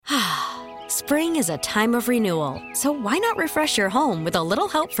Spring is a time of renewal, so why not refresh your home with a little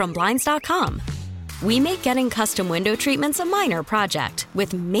help from Blinds.com? We make getting custom window treatments a minor project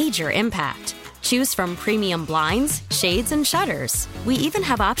with major impact. Choose from premium blinds, shades, and shutters. We even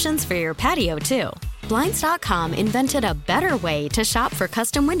have options for your patio, too. Blinds.com invented a better way to shop for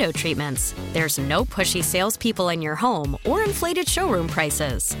custom window treatments. There's no pushy salespeople in your home or inflated showroom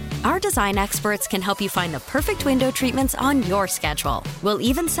prices. Our design experts can help you find the perfect window treatments on your schedule. We'll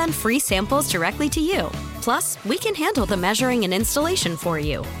even send free samples directly to you. Plus, we can handle the measuring and installation for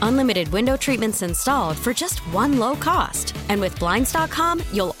you. Unlimited window treatments installed for just one low cost. And with Blinds.com,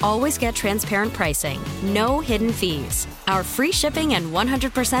 you'll always get transparent pricing. No hidden fees. Our free shipping and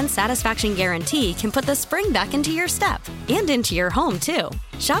 100% satisfaction guarantee can put the spring back into your step and into your home, too.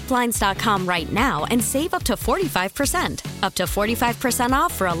 Shop Blinds.com right now and save up to 45%. Up to 45%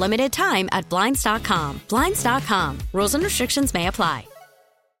 off for a limited time at Blinds.com. Blinds.com. Rules and restrictions may apply.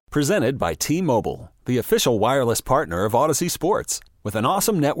 Presented by T-Mobile, the official wireless partner of Odyssey Sports. With an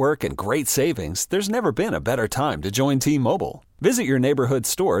awesome network and great savings, there's never been a better time to join T-Mobile. Visit your neighborhood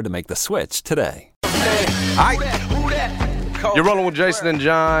store to make the switch today. You're rolling with Jason and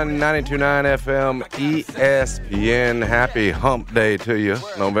John, 92.9 FM, ESPN. Happy hump day to you,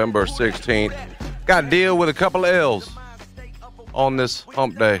 November 16th. Got to deal with a couple of L's on this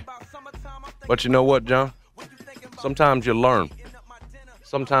hump day. But you know what, John? Sometimes you learn.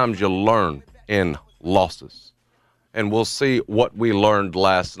 Sometimes you learn in losses. And we'll see what we learned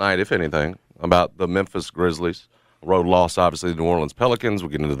last night, if anything, about the Memphis Grizzlies. Road loss, obviously, the New Orleans Pelicans. We'll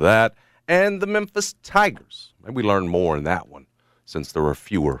get into that. And the Memphis Tigers. Maybe we learned more in that one since there were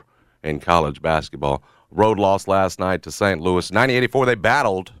fewer in college basketball. Road loss last night to St. Louis. 90-84, they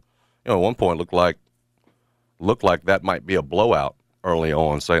battled. At one point looked like that might be a blowout early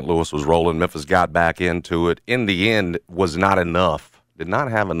on. St. Louis was rolling. Memphis got back into it. In the end, was not enough. Did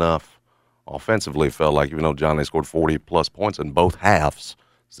not have enough offensively, felt like, even though, John, they scored 40-plus points in both halves.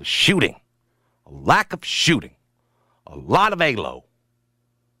 It's the shooting. A lack of shooting. A lot of A-Lo.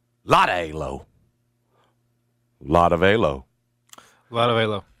 Lot of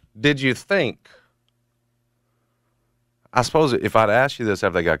A-Lo. Did you think, I suppose if I'd asked you this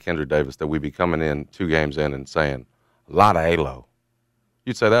after they got Kendrick Davis, that we'd be coming in 2 games in and saying, a lot of A-Lo.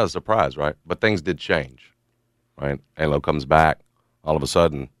 You'd say that was a surprise, right? But things did change, right? A-Lo comes back. All of a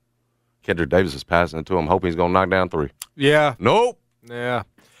sudden, Kendrick Davis is passing it to him, hoping he's going to knock down 3. Yeah. Nope. Yeah.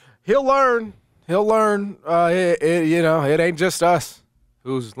 He'll learn. It ain't just us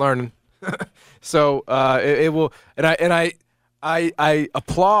who's learning. So it will, and I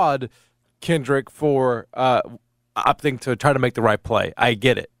applaud Kendrick for opting to try to make the right play. I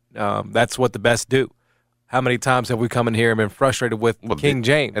get it. That's what the best do. How many times have we come in here and been frustrated with King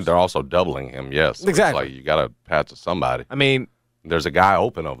James? And they're also doubling him. Yes, so exactly. It's like you got to pass to somebody. I mean, there's a guy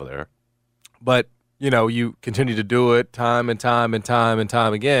open over there. But you continue to do it time and time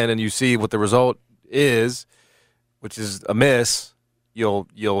again, and you see what the result is, which is a miss.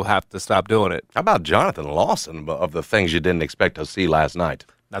 You'll have to stop doing it. How about Jonathan Lawson of the things you didn't expect to see last night?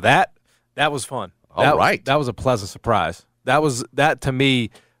 Now that was fun. Right. That was a pleasant surprise. That to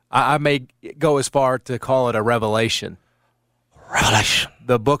me, I may go as far to call it a revelation. Revelation.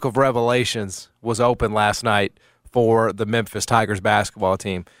 The book of Revelations was open last night for the Memphis Tigers basketball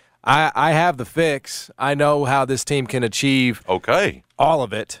team. I have the fix. I know how this team can achieve all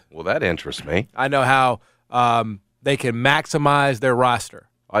of it. Well, that interests me. I know how they can maximize their roster.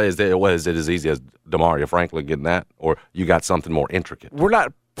 Is it as easy as DeMario Franklin getting that, or you got something more intricate? We're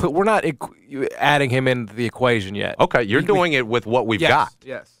not adding him into the equation yet. Okay, you're doing it with what we've got.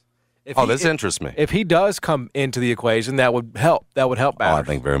 Yes. This interests me. If he does come into the equation, that would help. That would help batters. I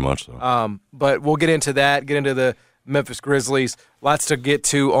think very much so. But we'll get into that, get into the Memphis Grizzlies. Lots to get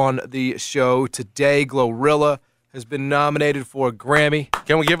to on the show today. Glorilla has been nominated for a Grammy.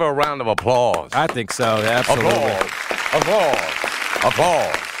 Can we give her a round of applause? I think so, absolutely.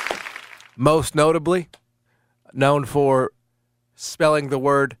 Applause. Most notably, known for spelling the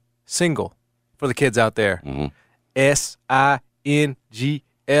word single for the kids out there. Mm-hmm.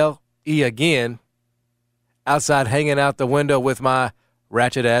 SINGLE again. Outside hanging out the window with my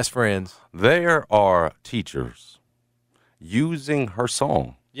ratchet-ass friends. There are teachers using her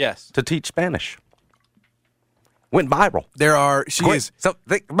song to teach Spanish. Went viral. So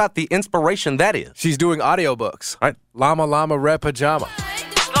think about the inspiration that is. She's doing audiobooks. Right. Llama Llama Red Pajama.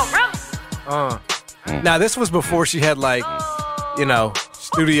 Now, this was before she had,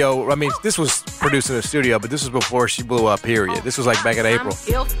 studio. I mean, this was produced in a studio, but this was before she blew up, period. This was back in April.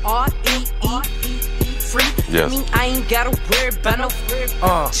 free. Yes. I mean, I ain't gotta worry about no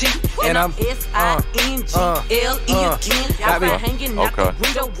cheap. And I'm SINGLE again. Got me. Hanging out the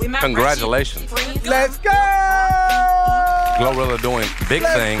window with my Congratulations. friends. Let's go! Glorilla doing big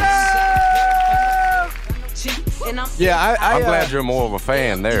things. Yeah, I'm glad you're more of a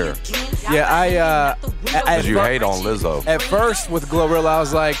fan there. Yeah, Because you hate on Lizzo. At first, with Glorilla, I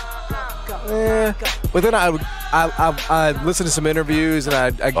was like, but then I listened to some interviews and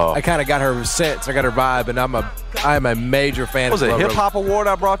I kind of got her sense, I got her vibe, and I am a major fan. Was of it Glorilla. Hip Hop Award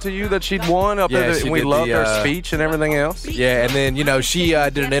I brought to you that she'd won up Yeah, there? she And we did loved the, her speech and everything else. Yeah, and then she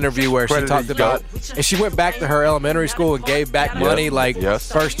did an interview where she Credited talked you. about, and she went back to her elementary school and gave back money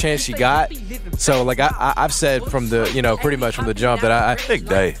first chance she got. So like I've said from the pretty much from the jump that I Big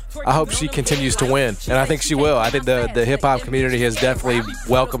day. I hope she continues to win, and I think she will. I think the hip hop community has definitely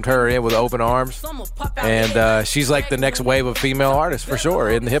welcomed her in with open arms, and she's like the next wave of female artists for sure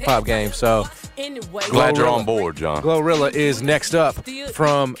in the hip hop game. So Glad you're on board, John. Glorilla is next up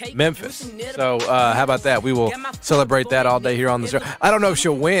from Memphis. So how about that? We will celebrate that all day here on the show. I don't know if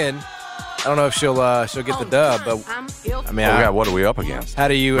she'll win. I don't know if she'll get the dub, but I mean, What are we up against? how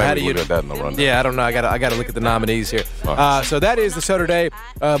do you We'll get that in the rundown. Yeah, I don't know. I gotta look at the nominees here. So that is the show today.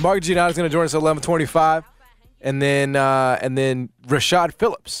 Mark Giannotti is going to join us at 11:25, and then Rashad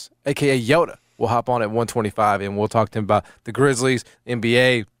Phillips, aka Yoda, will hop on at 1:25, and we'll talk to him about the Grizzlies,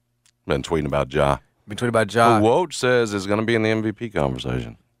 NBA. Been tweeting about Ja. Been tweeting about Ja. Who Woj says is going to be in the MVP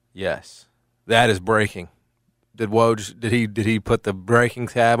conversation. Yes, that is breaking. Did Woj? Did he put the breaking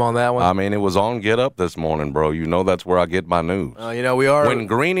tab on that one? I mean, it was on Get Up this morning, bro. You know that's where I get my news. We are. When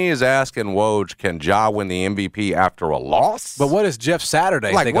Greeny is asking Woj, can Ja win the MVP after a loss? But what does Jeff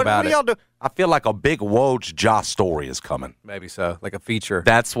Saturday think what about do it? y'all do? I feel like a big Woj Ja story is coming. Maybe so, like a feature,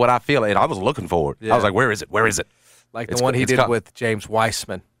 That's what I feel, and I was looking for it. Yeah. I was like, where is it? Where is it? like the one he did with James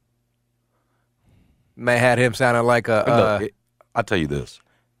Weissman. May had him sounding like a. I'll tell you this.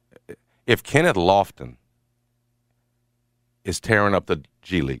 If Kenneth Lofton is tearing up the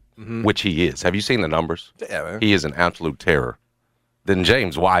G League, which he is, have you seen the numbers? Yeah, man. He is an absolute terror. Then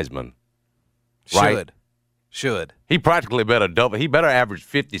James Wiseman, right? Should. He practically better double. He better average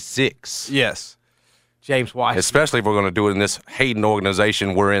 56. Yes. James Weissman. Especially if we're going to do it in this Hayden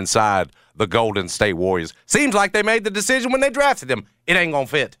organization we're inside, the Golden State Warriors. Seems like they made the decision when they drafted him. It ain't going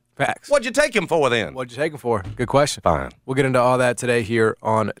to fit. Facts. What'd you take him for then? What'd you take him for? Good question. Fine. We'll get into all that today here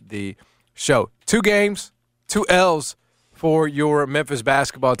on the show. 2 games, 2 L's for your Memphis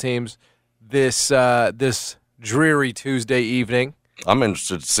basketball teams this dreary Tuesday evening. I'm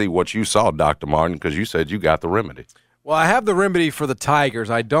interested to see what you saw, Dr. Martin, because you said you got the remedy. Well, I have the remedy for the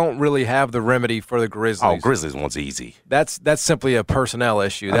Tigers. I don't really have the remedy for the Grizzlies. Oh, Grizzlies one's easy. That's simply a personnel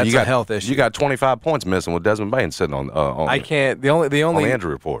issue. That's you got, a health issue. You got 25 points missing with Desmond Bain sitting on I can't. The only on the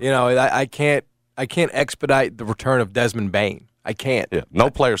injury report. I can't expedite the return of Desmond Bain. I can't. Yeah, no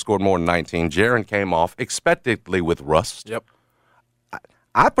player scored more than 19. Jaren came off expectedly with rust. Yep.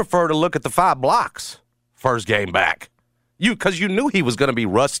 I prefer to look at the 5 blocks first game back. Because you knew he was going to be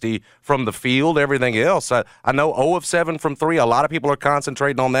rusty from the field, everything else. I know 0 of 7 from 3. A lot of people are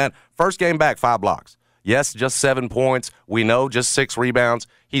concentrating on that. First game back, 5 blocks. Yes, just 7 points. We know just 6 rebounds.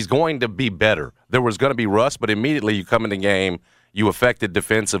 He's going to be better. There was going to be rust, but immediately you come in the game, you affected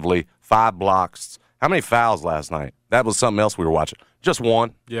defensively, 5 blocks. How many fouls last night? That was something else we were watching. Just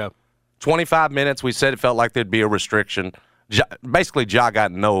 1. Yeah. 25 minutes, we said it felt like there'd be a restriction. Basically, Ja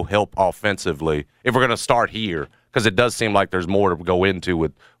got no help offensively if we're going to start here, because it does seem like there's more to go into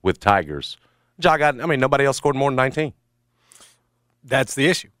with Tigers. Nobody else scored more than 19. That's the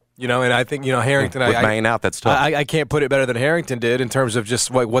issue. And I think, Harrington. With Bain out, that's tough. I can't put it better than Harrington did in terms of just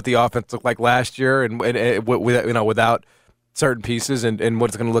what the offense looked like last year and without certain pieces and what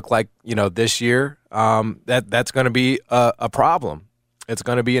it's going to look like, this year. That's going to be a problem. It's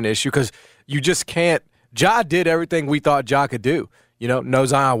going to be an issue because you just can't. Ja did everything we thought Ja could do. No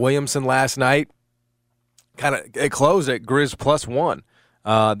Zion Williamson last night. It closed at Grizz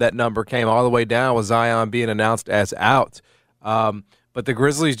 +1. That number came all the way down with Zion being announced as out. But the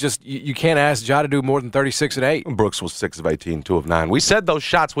Grizzlies just you can't ask Ja to do more than 36 and 8. Brooks was 6 of 18, 2 of 9. We said those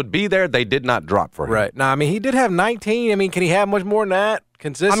shots would be there. They did not drop for him. Right. Now, he did have 19. Can he have much more than that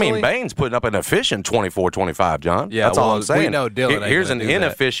consistently? Bain's putting up an efficient 24-25, John. Yeah, that's all I'm saying. We know Dylan. Here's an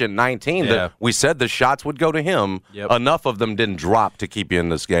inefficient 19 that we said the shots would go to him. Yep. Enough of them didn't drop to keep you in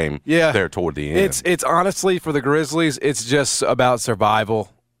this game. There toward the end. It's honestly for the Grizzlies, it's just about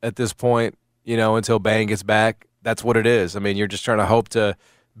survival at this point. Until Bain gets back, that's what it is. You're just trying to hope to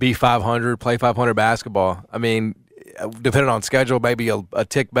be 500, play 500 basketball. Depending on schedule, maybe a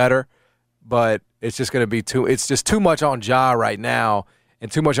tick better, but it's just going to be it's just too much on Ja right now.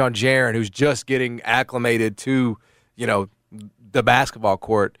 and too much on Jaren, who's just getting acclimated to, the basketball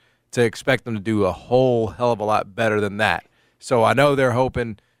court, to expect them to do a whole hell of a lot better than that. So I know they're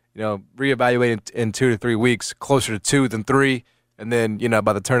hoping, reevaluate in 2 to 3 weeks, closer to 2 than 3, and then,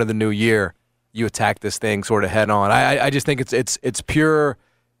 by the turn of the new year, you attack this thing sort of head on. I just think it's pure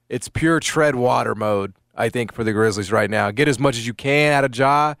tread water mode, I think, for the Grizzlies right now. Get as much as you can out of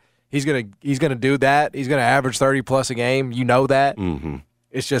Ja. He's gonna do that. He's gonna average 30+ a game. You know that. Mm-hmm.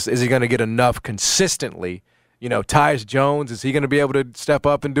 It's just, is he gonna get enough consistently? Tyus Jones, is he gonna be able to step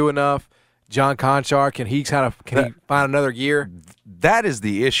up and do enough? John Conchar, can he find another year? That is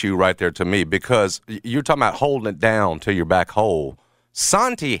the issue right there to me, because you're talking about holding it down to your back hole.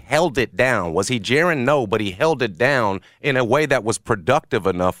 Santi held it down. Was he Jaren? No, but he held it down in a way that was productive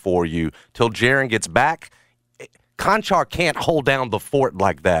enough for you till Jaren gets back. Conchar can't hold down the fort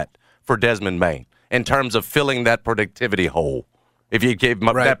like that for Desmond Bane in terms of filling that productivity hole. If you gave him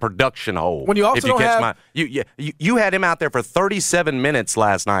that production hole. When you also don't have you had him out there for 37 minutes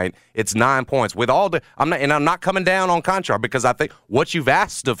last night. It's 9 points. With all the I'm not coming down on Conchar, because I think what you've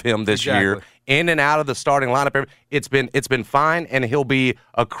asked of him this year, in and out of the starting lineup, it's been fine, and he'll be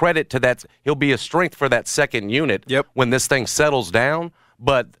a credit to that. He'll be a strength for that second unit when this thing settles down.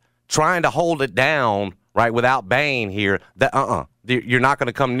 But trying to hold it down without Bane here, you're not going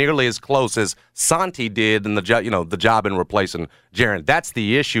to come nearly as close as Santi did in the job in replacing Jaren. That's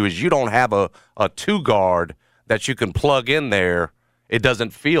the issue, is you don't have a two guard that you can plug in there. It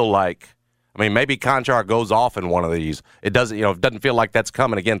doesn't feel like. I mean, maybe Conchar goes off in one of these. It doesn't. It doesn't feel like that's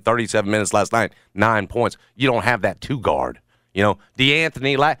coming. Again, 37 minutes last night, 9 points. You don't have that two guard.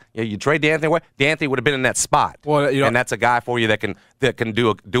 DeAnthony. You trade DeAnthony away. DeAnthony would have been in that spot. Well, and that's a guy for you that can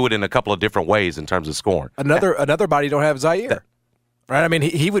do it in a couple of different ways in terms of scoring. Another body you don't have Zaire. Right? I mean,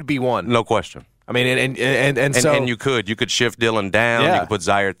 he would be one. No question. I mean, and you could shift Dylan down. Yeah. You could put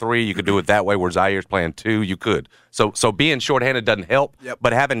Zaire 3. You could do it that way where Zaire's playing 2. You could. So being shorthanded doesn't help. Yep.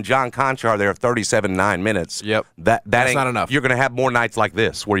 But having John Conchar there 37-9 minutes. Yep. That's not enough. You're going to have more nights like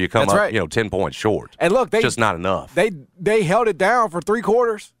this where you come That's up, right. 10 points short. And look, just not enough. They held it down for 3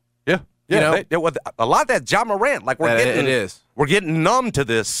 quarters. Yeah. Yeah. A lot of that's Ja Morant. Like it is. We're getting numb to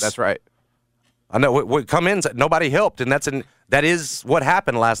this. That's right. I know. We come in, nobody helped, and that is what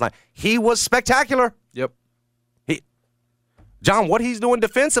happened last night. He was spectacular. Yep. John, what he's doing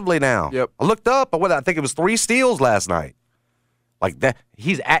defensively now. Yep. I looked up, I think it was 3 steals last night. Like that,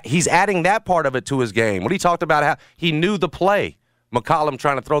 he's adding that part of it to his game. What he talked about, how he knew the play. McCollum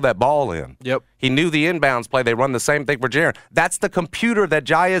trying to throw that ball in. Yep. He knew the inbounds play. They run the same thing for Jaren. That's the computer that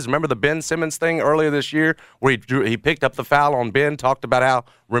Ja is. Remember the Ben Simmons thing earlier this year where he picked up the foul on Ben, talked about how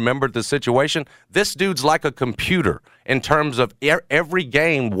remembered the situation? This dude's like a computer in terms of every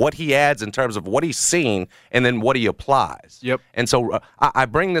game, what he adds in terms of what he's seen and then what he applies. Yep. And so I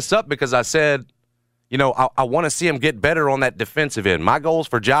bring this up because I said, I want to see him get better on that defensive end. My goals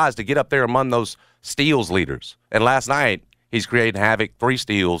for Ja is to get up there among those steals leaders. And last night, he's creating havoc, 3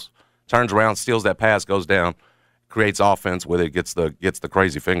 steals, turns around, steals that pass, goes down, creates offense with it, gets the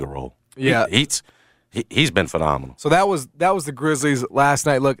crazy finger roll. Yeah. He's been phenomenal. So that was the Grizzlies last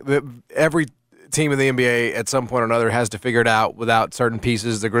night. Look, every team in the NBA at some point or another has to figure it out without certain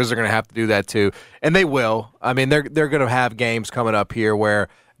pieces. The Grizzlies are going to have to do that too, and they will. I mean, they're going to have games coming up here where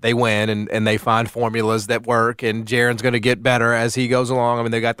they win and they find formulas that work, and Jaren's going to get better as he goes along. I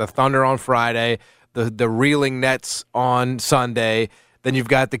mean, they got the Thunder on Friday, the reeling Nets on Sunday. Then you've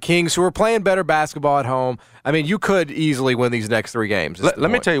got the Kings, who are playing better basketball at home. I mean, you could easily win these next 3 games. Let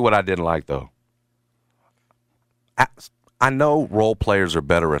me tell you what I didn't like, though. I know role players are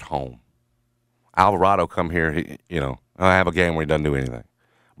better at home. Alvarado come here, I have a game where he doesn't do anything.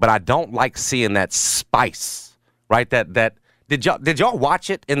 But I don't like seeing that spice, right? That did y'all watch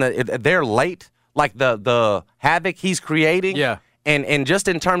it they're late, like the havoc he's creating? Yeah. And just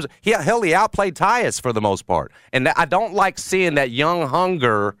in terms of he outplayed Tyus for the most part. And I don't like seeing that young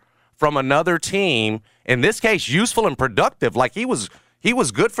hunger from another team, in this case useful and productive. Like he was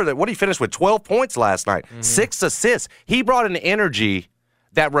good for what he finished with 12 points last night, 6 assists. He brought an energy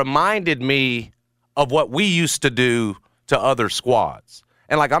that reminded me of what we used to do to other squads.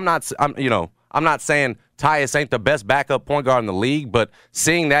 And like I'm not saying Tyus ain't the best backup point guard in the league, but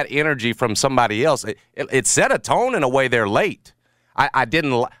seeing that energy from somebody else, it set a tone in a way they're late. I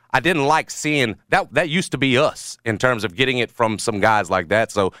didn't like seeing that. That used to be us in terms of getting it from some guys like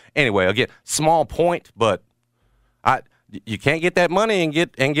that. So anyway, again, small point, but you can't get that money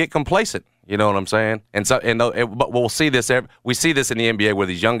and get complacent. You know what I'm saying? But we'll see this. We see this in the NBA where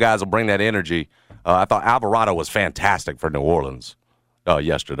these young guys will bring that energy. I thought Alvarado was fantastic for New Orleans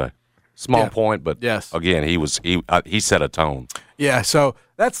yesterday. Small point, but yes. Again, he set a tone. Yeah, so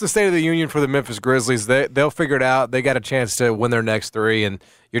that's the state of the union for the Memphis Grizzlies. They'll figure it out. They got a chance to win their next 3, and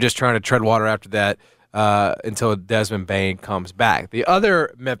you're just trying to tread water after that until Desmond Bane comes back. The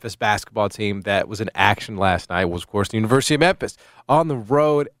other Memphis basketball team that was in action last night was, of course, the University of Memphis on the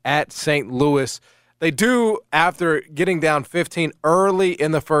road at St. Louis. They do, after getting down 15 early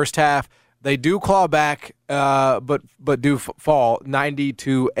in the first half, they do claw back, but do fall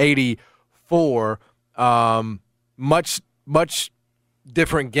 90-84. Much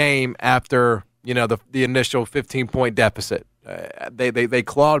different game after the initial 15-point deficit. They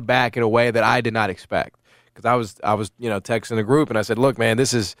clawed back in a way that I did not expect, because I was texting the group and I said, look, man,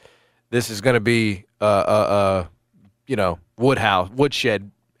 this is going to be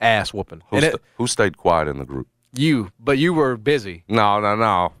woodshed ass whooping. Who stayed quiet in the group? But you were busy.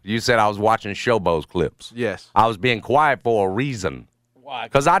 No. You said I was watching Showbo's clips. Yes. I was being quiet for a reason. Why?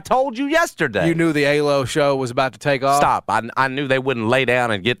 Because I told you yesterday. You knew the ALO show was about to take off? Stop. I knew they wouldn't lay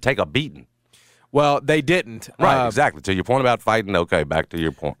down and take a beating. Well, they didn't. Right, exactly. To your point about fighting, okay, back to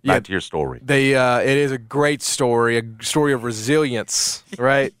your point. Back to your story. It is a great story, a story of resilience,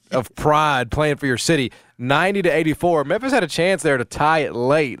 right, of pride, playing for your city. 90-84. Memphis had a chance there to tie it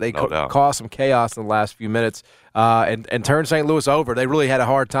late. They caused some chaos in the last few minutes and turned St. Louis over. They really had a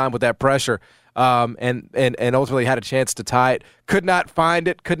hard time with that pressure. And ultimately had a chance to tie it. Could not find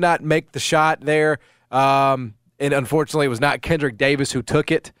it, could not make the shot there. And unfortunately, it was not Kendrick Davis who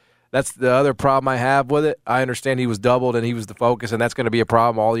took it. That's the other problem I have with it. I understand he was doubled and he was the focus, and that's going to be a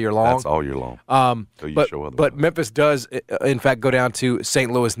problem all year long. That's all year long. But Memphis does, in fact, go down to St.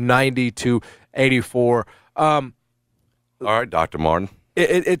 Louis 90-84. All right, Dr. Martin.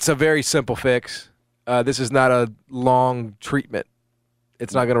 It's a very simple fix. This is not a long treatment.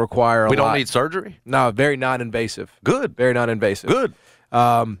 It's not going to require a lot. We don't need surgery? No, very non-invasive. Good. Very non-invasive. Good.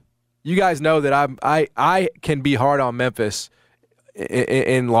 You guys know that I can be hard on Memphis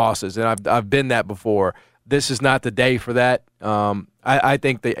in losses, and I've been that before. This is not the day for that. I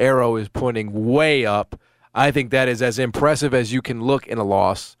think the arrow is pointing way up. I think that is as impressive as you can look in a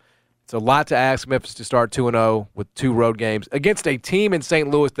loss. It's a lot to ask Memphis to start 2-0 with 2 road games against a team in St.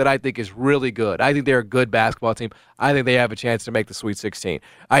 Louis that I think is really good. I think they're a good basketball team. I think they have a chance to make the Sweet 16.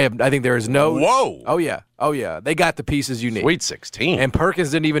 I think there is no – Whoa. Oh, yeah. They got the pieces you need. Sweet 16. And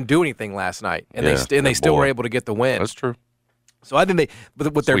Perkins didn't even do anything last night, and they still were able to get the win. That's true. So I think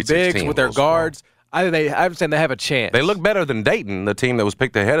with their bigs, with their guards, I'm saying they have a chance. They look better than Dayton, the team that was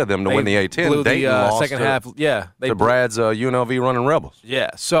picked ahead of them to win the A-10. Blew Dayton the lost second half. Yeah, to Brad's UNLV running Rebels. Yeah,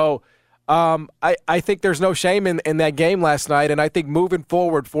 so I think there's no shame in that game last night, and I think moving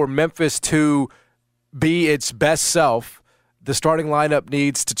forward for Memphis to be its best self, the starting lineup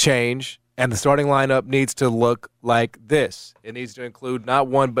needs to change, and the starting lineup needs to look like this. It needs to include not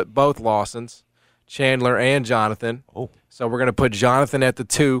one but both Lawsons, Chandler and Jonathan. Oh. So we're going to put Jonathan at the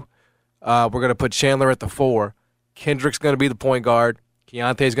 2. We're going to put Chandler at the 4. Kendrick's going to be the point guard.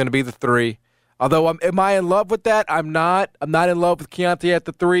 Keontae's going to be the 3. Although, am I in love with that? I'm not. I'm not in love with Keontae at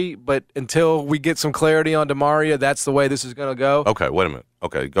the 3, but until we get some clarity on DeMaria, that's the way this is going to go. Okay, wait a minute.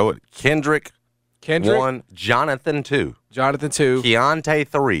 Okay, go with Kendrick 1, Jonathan 2. Jonathan 2. Keontae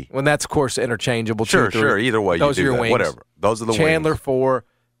 3. Well, that's, of course, interchangeable. Sure. Either way, those you do are your that. wings. Whatever. Those are the Chandler wings. 4.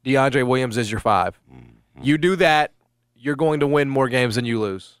 DeAndre Williams is your 5. Mm-hmm. You do that, you're going to win more games than you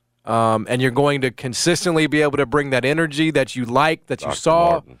lose. And you're going to consistently be able to bring that energy that you like, that you Dr.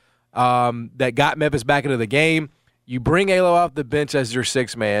 saw, Martin. that got Memphis back into the game. You bring Alo off the bench as your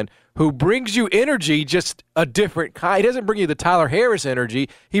 6th man, who brings you energy, just a different kind. He doesn't bring you the Tyler Harris energy.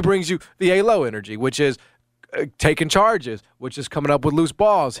 He brings you the Alo energy, which is taking charges, which is coming up with loose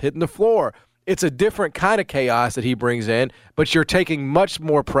balls, hitting the floor. It's a different kind of chaos that he brings in, but you're taking much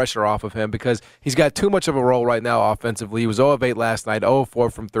more pressure off of him because he's got too much of a role right now offensively. He was 0 of 8 last night, 0 of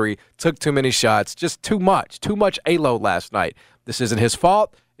 4 from 3, took too many shots, just too much Alo last night. This isn't his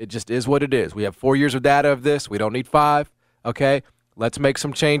fault. It just is what it is. We have 4 years of data of this. We don't need 5, okay? Let's make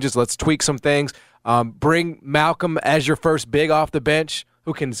some changes. Let's tweak some things. Bring Malcolm as your first big off the bench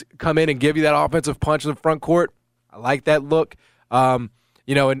who can come in and give you that offensive punch in the front court. I like that look. And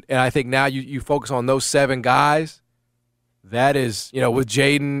I think now you focus on those 7 guys. That is, with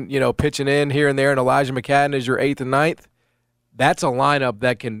Jaden, pitching in here and there, and Elijah McCadden as your 8th and 9th, that's a lineup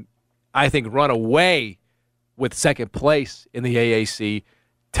that can, I think, run away with second place in the AAC,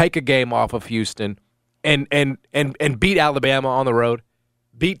 take a game off of Houston, and beat Alabama on the road,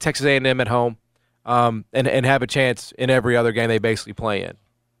 beat Texas A&M at home, and have a chance in every other game they basically play in.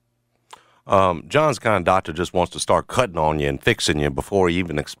 John's kind of doctor just wants to start cutting on you and fixing you before he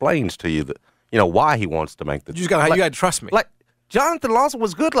even explains to you that, why he wants to make the. You got to trust me. Jonathan Lawson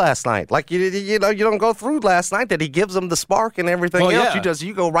was good last night. Like, you know, you don't go through last night that he gives them the spark and everything else. Yeah.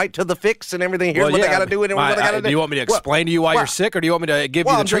 You go right to the fix and everything. Here's what they got to do and what they got to do. Do you want me to explain to you why you're sick, or do you want me to give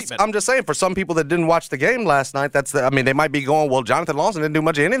you the treatment? I'm just saying, for some people that didn't watch the game last night, they might be going, well, Jonathan Lawson didn't do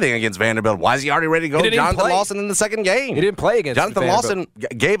much of anything against Vanderbilt. Why is he already ready to go? Jonathan Lawson in the second game. He didn't play against Jonathan Lawson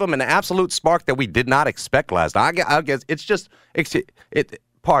gave him an absolute spark that we did not expect last night. I guess it's just,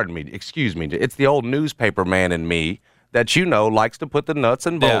 pardon me, excuse me, it's the old newspaper man in me that likes to put the nuts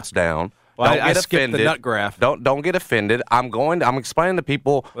and bolts down. Well, don't I get skipped offended. the nut graph. Don't get offended. I'm explaining to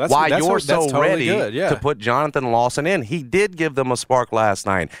people why you're so totally ready good, yeah. to put Jonathan Lawson in. He did give them a spark last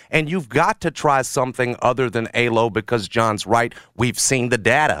night, and you've got to try something other than ALO because John's right. We've seen the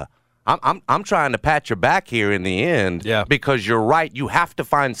data. I'm trying to pat your back here in the end because you're right. You have to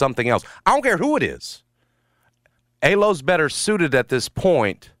find something else. I don't care who it is. ALO's better suited at this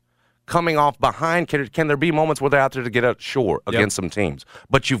point. Coming off behind, can there be moments where they're out there to get out short against some teams?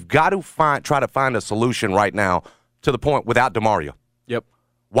 But you've got to try to find a solution right now to the point without DeMario. Yep.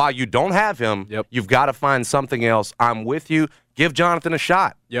 While you don't have him, you've got to find something else. I'm with you. Give Jonathan a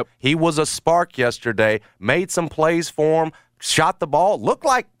shot. Yep. He was a spark yesterday, made some plays for him, shot the ball, looked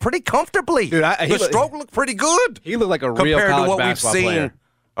like pretty comfortably. Dude, the stroke looked pretty good. He looked like a real compared college to what we've basketball seen player.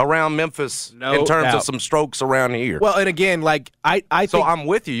 Around Memphis No in terms doubt. of some strokes around here. Well, and again, like I think so I'm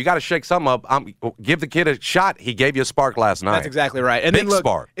with you. You got to shake something up. Give the kid a shot. He gave you a spark last night. That's exactly right. And Big then look,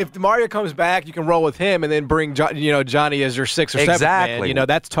 spark. if DeMario comes back, you can roll with him and then bring Johnny as your 6th or 7th Exactly. man.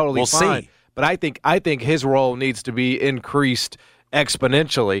 That's totally We'll fine. see. But I think his role needs to be increased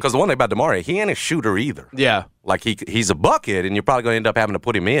exponentially. Because the one thing about DeMario, he ain't a shooter either. Yeah. Like he's a bucket, and you're probably going to end up having to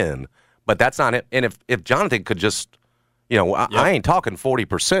put him in. But that's not it. And if Jonathan could just, I ain't talking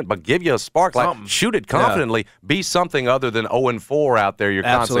 40%, but give you a spark, Something. like shoot it confidently, be something other than 0-4 out there. You're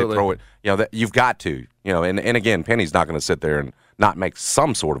constantly Absolutely. throwing. That you've got to. And again, Penny's not going to sit there and not make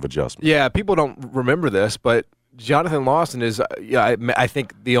some sort of adjustment. Yeah, people don't remember this, but Jonathan Lawson is, I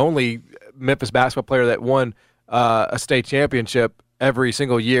think, the only Memphis basketball player that won a state championship every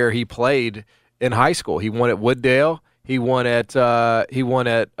single year he played in high school. He won at Wooddale. He won at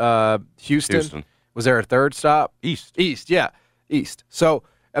Houston. Was there a third stop? East. East. So,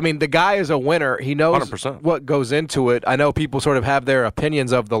 I mean, the guy is a winner. He knows 100%. what goes into it. I know people sort of have their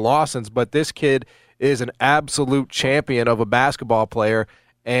opinions of the Lawsons, but this kid is an absolute champion of a basketball player.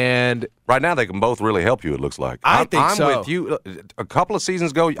 And right now, they can both really help you, it looks like. I think so. I'm with you. A couple of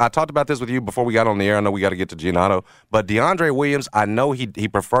seasons ago, I talked about this with you before we got on the air. I know we got to get to Giannato. But DeAndre Williams, I know he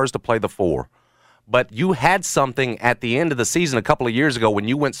prefers to play the 4. But you had something at the end of the season a couple of years ago when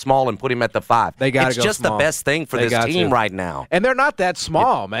you went small and put him at the 5. They got to go It's just small. the best thing for this team right now. And they're not that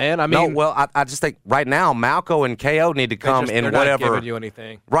small, man. I mean, No, well, I just think right now Malco and KO need to come in they're whatever. not giving you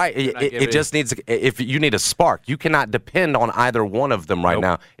anything. Right. not It giving just needs, if you need a spark, you cannot depend on either one of them right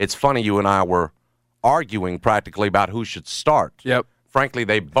now. It's funny, you and I were arguing practically about who should start. Yep. Frankly,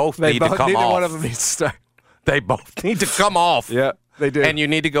 they both need to come neither off. one of them needs to start. They both need to come off. Yeah, they do. And you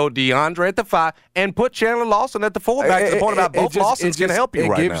need to go DeAndre at the 5 and put Chandler Lawson at the 4. Back to the point about both Lawsons can help you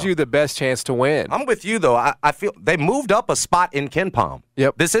right now. It gives you the best chance to win. I'm with you, though. I feel they moved up a spot in KenPom.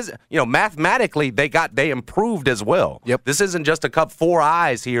 Yep. This is, mathematically, they improved as well. Yep. This isn't just a cup 4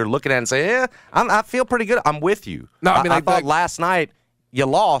 eyes here looking at it and saying, I feel pretty good. I'm with you. No, I mean, I thought last night you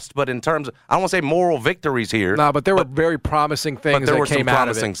lost, but in terms of, I don't want to say moral victories here. No, but there were very promising things But there were that some came out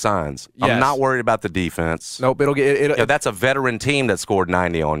of promising it. signs. Yes. I'm not worried about the defense. Nope, it'll get That's a veteran team that scored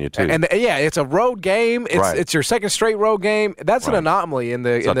 90 on you, too. And it's a road game. Right. It's your second straight road game. That's an anomaly in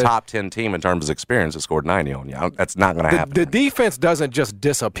the. It's a top 10 team in terms of experience that scored 90 on you. That's not going to happen. The defense doesn't just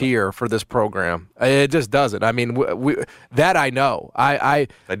disappear for this program. It just doesn't. I mean, that I know.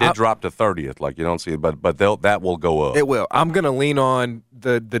 They did drop to 30th, like you don't see it, but that will go up. It will. I'm going to lean on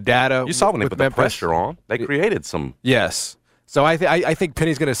the data. You saw when they with put Memphis. the pressure on. They created some. Yes. So I think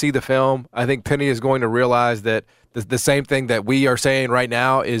Penny's going to see the film. I think Penny is going to realize that the same thing that we are saying right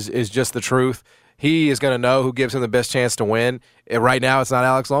now is just the truth. He is going to know who gives him the best chance to win. And right now, it's not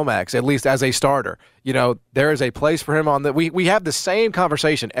Alex Lomax, at least as a starter. There is a place for him on the. We have the same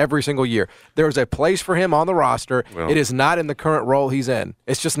conversation every single year. There is a place for him on the roster. Well, it is not in the current role he's in.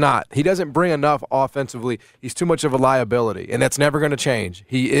 It's just not. He doesn't bring enough offensively. He's too much of a liability, and that's never going to change.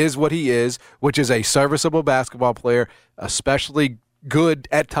 He is what he is, which is a serviceable basketball player, especially good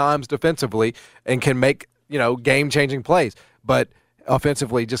at times defensively, and can make game-changing plays. But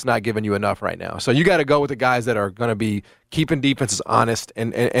offensively, just not giving you enough right now. So you got to go with the guys that are going to be keeping defenses honest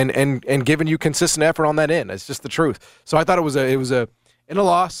and giving you consistent effort on that end. It's just the truth. So I thought it was a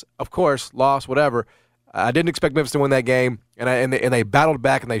loss, of course, whatever. I didn't expect Memphis to win that game, and they battled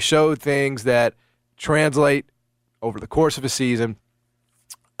back and they showed things that translate over the course of a season.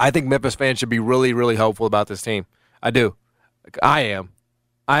 I think Memphis fans should be really, really hopeful about this team. I do. I am.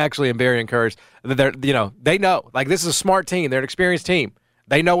 I actually am very encouraged that they know. Like, this is a smart team. They're an experienced team.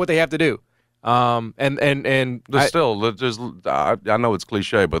 They know what they have to do. I know it's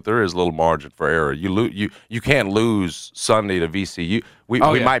cliche, but there is a little margin for error. You can't lose Sunday to VCU. We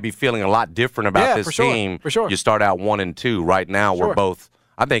might be feeling a lot different about this team. For sure. You start out 1-2. Right now, we're both,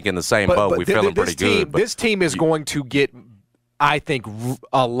 I think, in the same boat. We're feeling pretty good. This team is going to get, I think,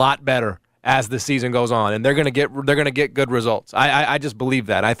 a lot better as the season goes on, and they're going to get good results. I just believe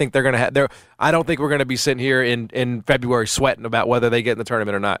that. I think they're going to have. I don't think we're going to be sitting here in February sweating about whether they get in the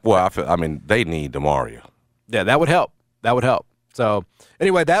tournament or not. Well, they need DeMario. Yeah, that would help. That would help. So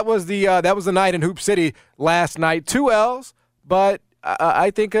anyway, that was the night in Hoop City last night. 2 L's, but I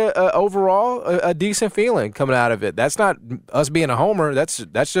think overall a decent feeling coming out of it. That's not us being a homer. That's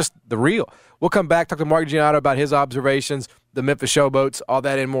just the real. We'll come back, talk to Mark Giannotto about his observations, the Memphis Showboats, all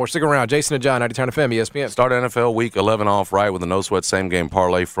that and more. Stick around. Jason and John, 90 Turn FM, ESPN. Start NFL Week 11 off right with a no-sweat same-game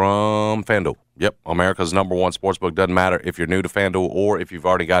parlay from FanDuel. Yep, America's #1 sportsbook. Doesn't matter if you're new to FanDuel or if you've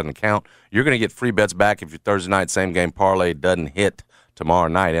already got an account. You're going to get free bets back if your Thursday night same-game parlay doesn't hit tomorrow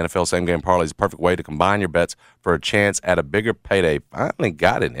night. NFL same-game parlay is the perfect way to combine your bets for a chance at a bigger payday. Finally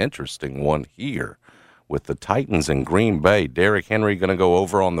got an interesting one here with the Titans in Green Bay. Derrick Henry going to go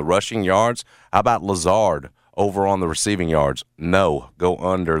over on the rushing yards. How about Lazard over on the receiving yards? No, go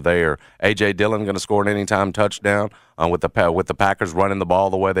under there. A.J. Dillon going to score an anytime touchdown with the Packers running the ball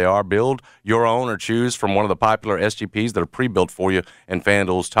the way they are. Build your own or choose from one of the popular SGPs that are pre-built for you in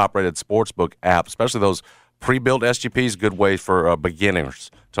FanDuel's top-rated sportsbook app, especially those pre-built SGPs. Good way for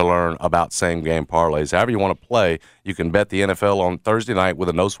beginners to learn about same-game parlays. However you want to play, you can bet the NFL on Thursday night with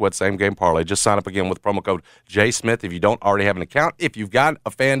a no-sweat same-game parlay. Just sign up again with promo code JSmith if you don't already have an account. If you've got a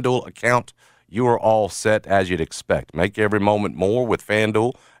FanDuel account, you are all set as you'd expect. Make every moment more with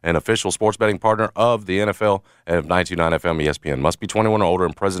FanDuel, an official sports betting partner of the NFL and of 92.9 FM ESPN. Must be 21 or older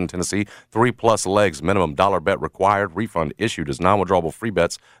and present in Tennessee. 3+ legs, minimum dollar bet required. Refund issued as non-withdrawable free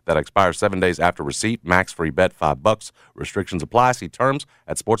bets that expire 7 days after receipt. Max free bet $5. Restrictions apply. See terms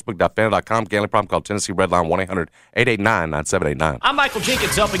at sportsbook.fanduel.com. Gambling problem? Call Tennessee Redline 1-800-889-9789. I'm Michael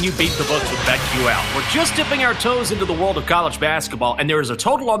Jenkins, helping you beat the books with BetQL. We're just dipping our toes into the world of college basketball, and there is a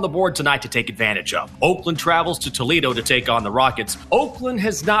total on the board tonight to take advantage of. Oakland travels to Toledo to take on the Rockets. Oakland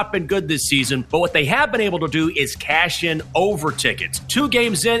has not been good this season, but what they have been able to do is cash in over tickets. 2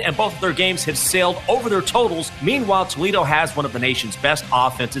 games in, and both of their games have sailed over their totals. Meanwhile, Toledo has one of the nation's best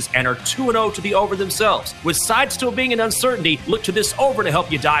offenses and are 2-0 to the over themselves. With sides still being an uncertainty, look to this over to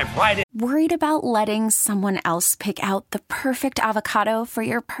help you dive right in. Worried about letting someone else pick out the perfect avocado for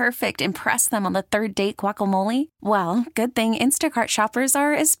your perfect impress them on the third date guacamole? Well, good thing Instacart shoppers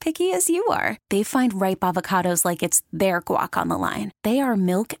are as picky as you are. They find ripe avocados like it's their guac on the line. They are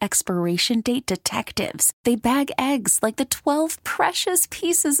milk expiration date detectives. They bag eggs like the 12 precious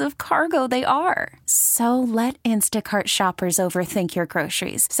pieces of cargo they are. So let Instacart shoppers overthink your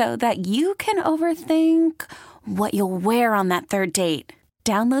groceries so that you can overthink what you'll wear on that third date.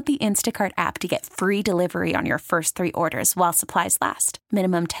 Download the Instacart app to get free delivery on your first 3 orders while supplies last.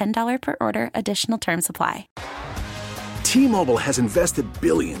 Minimum $10 per order. Additional terms apply. T-Mobile has invested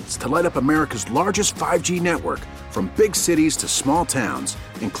billions to light up America's largest 5G network, from big cities to small towns,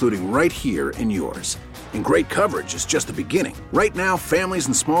 including right here in yours. And great coverage is just the beginning. Right now, families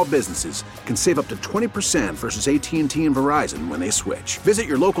and small businesses can save up to 20% versus AT&T and Verizon when they switch. Visit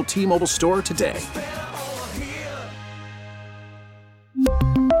your local T-Mobile store today.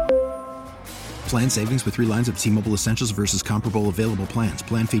 Plan savings with 3 lines of T-Mobile Essentials versus comparable available plans.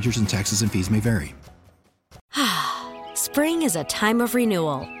 Plan features and taxes and fees may vary. Spring is a time of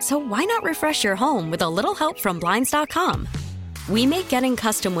renewal, so why not refresh your home with a little help from Blinds.com? We make getting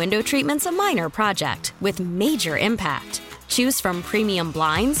custom window treatments a minor project with major impact. Choose from premium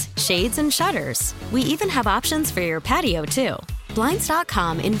blinds, shades, and shutters. We even have options for your patio, too.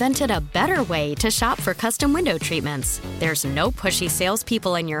 Blinds.com invented a better way to shop for custom window treatments. There's no pushy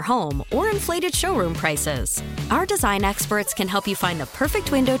salespeople in your home or inflated showroom prices. Our design experts can help you find the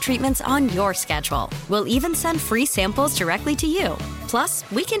perfect window treatments on your schedule. We'll even send free samples directly to you. Plus,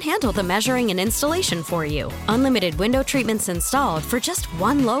 we can handle the measuring and installation for you. Unlimited window treatments installed for just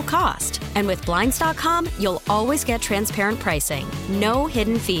one low cost. And with Blinds.com, you'll always get transparent pricing. No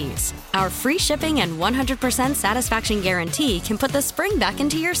hidden fees. Our free shipping and 100% satisfaction guarantee can put the spring back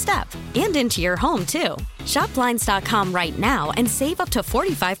into your step and into your home, too. Shop Blinds.com right now and save up to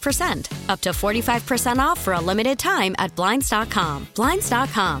 45%. Up to 45% off for a limited time at Blinds.com.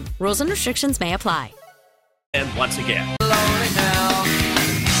 Blinds.com. Rules and restrictions may apply. And once again,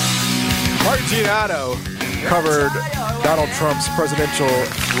 Mark Giannotto covered Donald Trump's presidential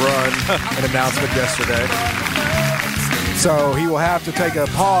run and announcement yesterday. So he will have to take a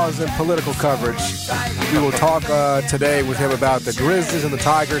pause in political coverage. We will talk today with him about the Grizzlies and the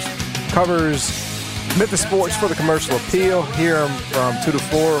Tigers. Covers Memphis sports for the Commercial Appeal. Hear him from 2 to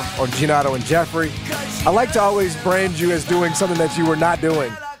 4 on Gianotto and Jeffrey. I like to always brand you as doing something that you were not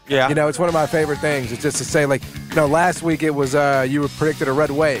doing. Yeah. You know, it's one of my favorite things. It's just to say, like, you know, last week it was you predicted a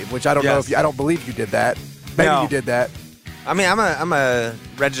red wave, which I don't know if I don't believe you did that. Maybe you did that. I mean, I'm a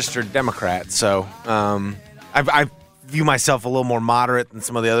registered Democrat, so I view myself a little more moderate than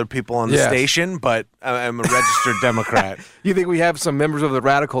some of the other people on the station, but I'm a registered Democrat. You think we have some members of the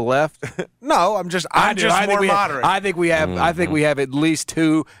radical left? No, I'm just more moderate. I think we have. I think we have at least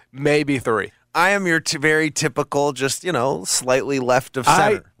 2, maybe 3. I am your very typical, just slightly left of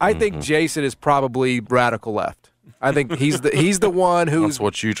center. I think Jason is probably radical left. I think he's the one who's. That's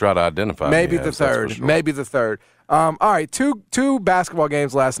what you try to identify. Maybe me the as, that's third. for sure. Maybe the third. All right, two basketball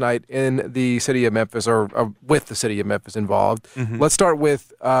games last night in the city of Memphis, or with the city of Memphis involved. Mm-hmm. Let's start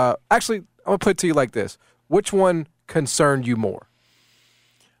with. Actually, I'm gonna put it to you like this: which one concerned you more?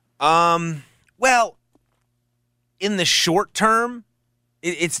 Well, in the short term,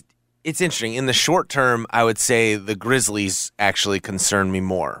 it's interesting. In the short term, I would say the Grizzlies actually concern me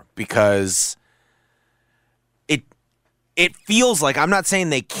more because it feels like, I'm not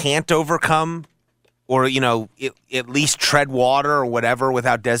saying they can't overcome or, at least tread water or whatever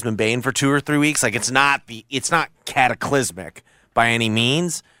without Desmond Bane for 2 or 3 weeks. Like, it's not cataclysmic by any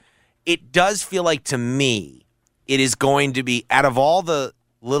means. It does feel like, to me, it is going to be, out of all the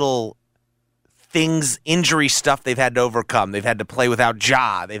little things, injury stuff they've had to overcome. They've had to play without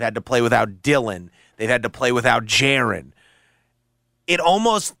Ja. They've had to play without Dylan. They've had to play without Jaren. It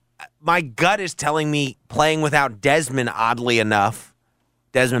almost, my gut is telling me playing without Desmond, oddly enough,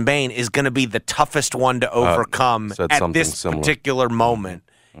 Desmond Bane, is going to be the toughest one to overcome at this particular moment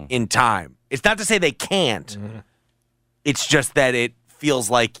in time. It's not to say they can't. Mm-hmm. It's just that it feels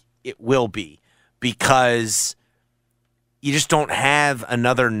like it will be because you just don't have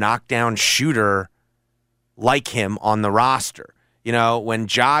another knockdown shooter like him on the roster. When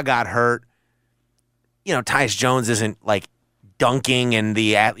Ja got hurt, Tyus Jones isn't like dunking and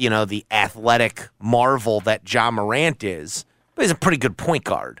the athletic marvel that Ja Morant is, but he's a pretty good point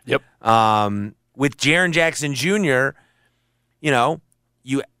guard. Yep. With Jaren Jackson Jr.,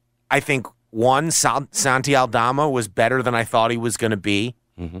 I think Santi Aldama was better than I thought he was going to be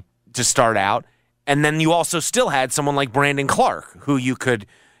to start out. And then you also still had someone like Brandon Clark, who you could,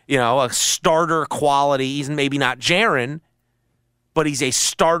 a starter quality. He's maybe not Jaren, but he's a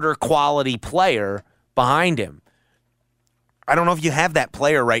starter quality player behind him. I don't know if you have that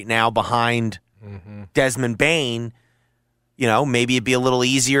player right now behind Desmond Bane. Maybe it'd be a little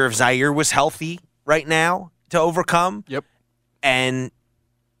easier if Zaire was healthy right now to overcome. Yep. And,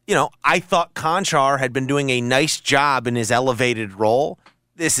 I thought Conchar had been doing a nice job in his elevated role.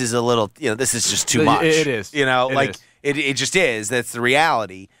 This is a little, this is just too much. It is. It just is. That's the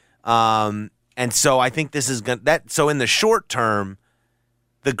reality. And so I think this is so in the short term,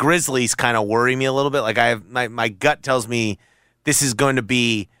 the Grizzlies kind of worry me a little bit. Like I have my gut tells me this is going to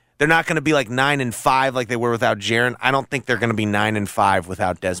be, they're not going to be like 9-5 like they were without Jaren. I don't think they're going to be 9-5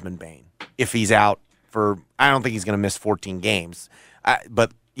 without Desmond Bane. If he's out I don't think he's going to miss 14 games.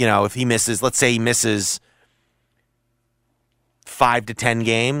 But, if he misses, let's say he misses 5 to 10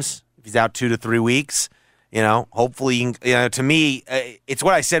 games, if he's out 2 to 3 weeks, hopefully, to me, it's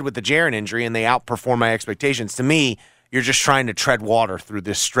what I said with the Jaren injury, and they outperform my expectations. To me, you're just trying to tread water through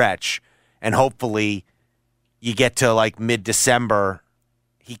this stretch, and hopefully you get to like mid-December,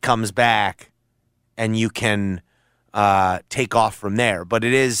 he comes back, and you can take off from there. But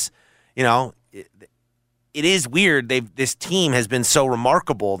it is, it is weird. This team has been so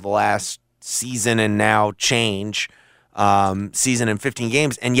remarkable the last season and now change. Season and 15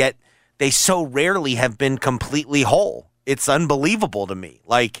 games, and yet they so rarely have been completely whole. It's unbelievable to me.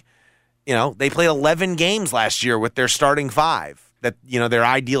 Like, they played 11 games last year with their starting 5, their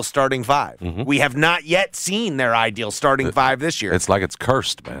ideal starting 5. Mm-hmm. We have not yet seen their ideal starting 5 this year. It's like it's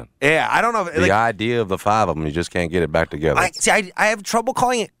cursed, man. Yeah, I don't know. The idea of the 5 of them, you just can't get it back together. I have trouble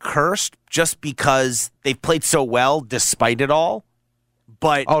calling it cursed just because they've played so well despite it all.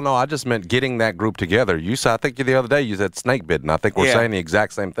 But no, I just meant getting that group together. I think the other day you said snake bitten. I think we're saying the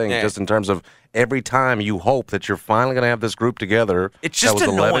exact same thing, just in terms of every time you hope that you're finally going to have this group together. It's just that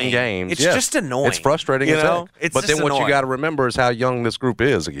was annoying. 11 games. It's just annoying. It's frustrating as heck. But then what annoying. you got to remember is how young this group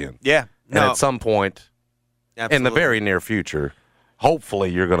is again. Yeah. And at some point in the very near future, hopefully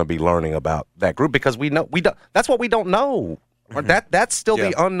you're going to be learning about that group because we don't. That's what we don't know. That's still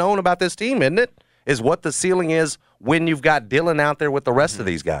the unknown about this team, isn't it? is what the ceiling is when you've got Dillon out there with the rest of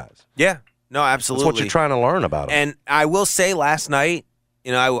these guys. Yeah, no, absolutely. That's what you're trying to learn about him. And I will say last night,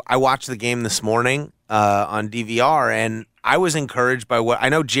 I watched the game this morning on DVR, and I was encouraged by what – I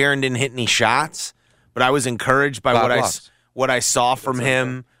know Jaren didn't hit any shots, but I was encouraged by what I saw from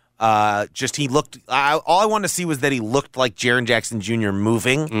him. He looked all I wanted to see was that he looked like Jaren Jackson Jr.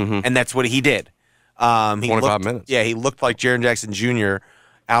 moving, and that's what he did. 25 minutes. Yeah, he looked like Jaren Jackson Jr.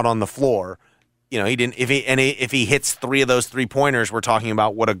 out on the floor. He didn't. If he hits 3 of those 3-pointers, we're talking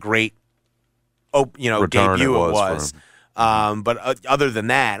about what a great, debut it was. But other than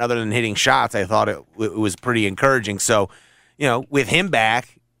that, other than hitting shots, I thought it was pretty encouraging. So, with him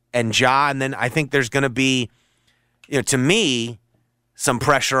back and Ja, and then I think there's going to be, to me, some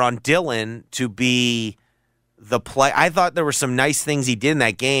pressure on Dillon to be the play. I thought there were some nice things he did in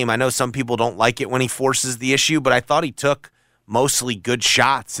that game. I know some people don't like it when he forces the issue, but I thought he took mostly good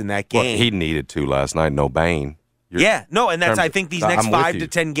shots in that game. Well, he needed to last night. No Bane. And that's I think these next 5 to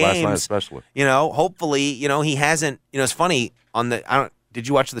 10 games, last night especially. Hopefully, he hasn't. It's funny did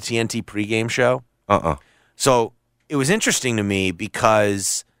you watch the TNT pregame show? So it was interesting to me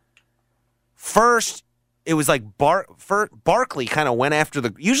because first it was like Barkley kind of went after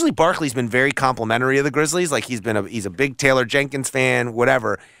usually Barkley's been very complimentary of the Grizzlies, like he's a big Taylor Jenkins fan,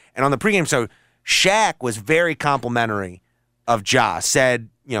 whatever. And on the pregame show, Shaq was very complimentary of Ja, said,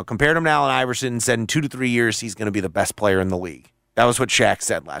 compared him to Allen Iverson, and said in 2 to 3 years he's going to be the best player in the league. That was what Shaq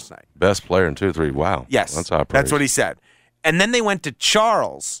said last night. Best player in 2 to 3. Wow. Yes, that's high praise. That's what he said. And then they went to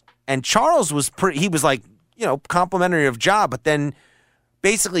Charles, and Charles was he was like, complimentary of Ja, but then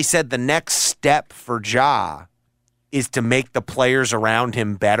basically said the next step for Ja is to make the players around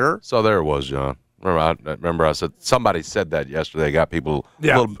him better. So there it was, John. Remember I said somebody said that yesterday. Got people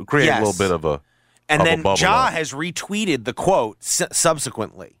create a little bit of a. And then Ja has retweeted the quote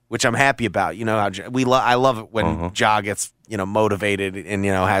subsequently, which I'm happy about. I love it when Ja gets motivated and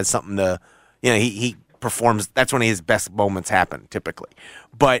has something to, he performs. That's when his best moments happen typically.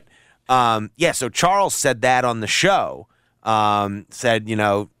 But so Charles said that on the show. Said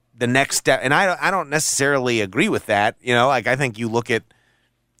the next step, and I don't necessarily agree with that. I think you look at.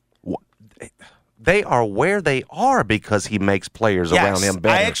 They are where they are because he makes players around him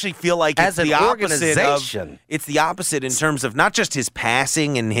better. I actually feel like it's the organization. It's the opposite in terms of not just his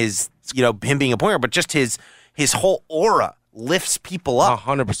passing and his, him being a point guard, but just his whole aura lifts people up.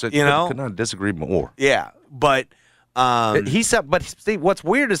 100%. Could not disagree more. Yeah, but he said. But Steve, what's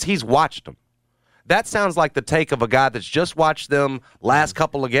weird is he's watched them. That sounds like the take of a guy that's just watched them last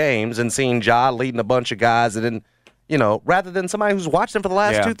couple of games and seen Ja leading a bunch of guys, and then. Rather than somebody who's watched him for the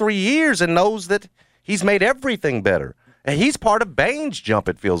last 2-3 years and knows that he's made everything better. And he's part of Bane's jump,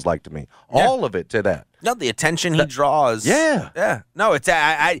 it feels like to me. All of it to that. No, the attention he draws. Yeah. Yeah. No, it's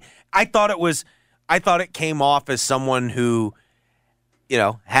I thought it came off as someone who,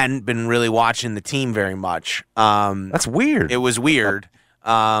 hadn't been really watching the team very much. That's weird. It was weird.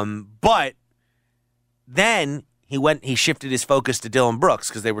 But then he shifted his focus to Dillon Brooks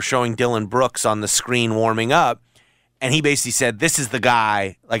because they were showing Dillon Brooks on the screen warming up. And he basically said, this is the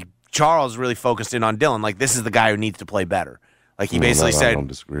guy, like Charles really focused in on Dillon, like this is the guy who needs to play better. Like he basically said, I don't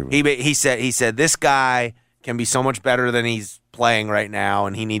disagree with he said this guy can be so much better than he's playing right now,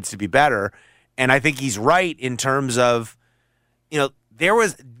 and he needs to be better. And I think he's right in terms of, there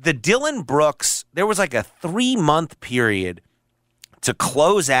was the Dillon Brooks, there was like a 3-month period to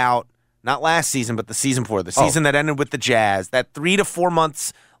close out, not last season, but the season before, the season that ended with the Jazz, that 3 to 4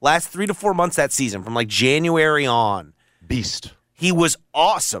 months, last 3 to 4 months that season, from like January on. Beast. He was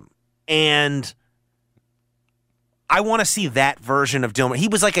awesome. And I want to see that version of Dillon. He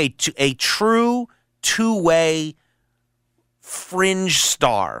was like a true two-way fringe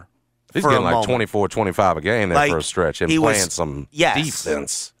star. He's getting like 24, 25 a game there for a stretch and playing some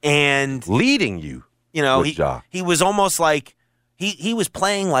defense. And leading you. He was almost like he was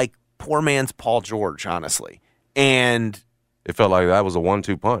playing like poor man's Paul George, honestly. And it felt like that was a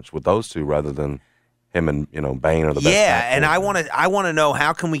 1-2 punch with those two rather than him and Bane are the best. Yeah, and I want to know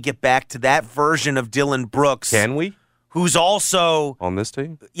how can we get back to that version of Dillon Brooks? Can we? Who's also on this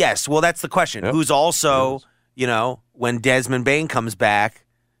team? Yes. Well, that's the question. Yep. Who's also when Desmond Bane comes back,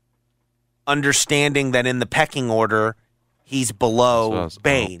 understanding that in the pecking order he's below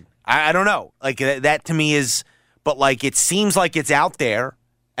Bane. I don't know. Like that to me is, but like it seems like it's out there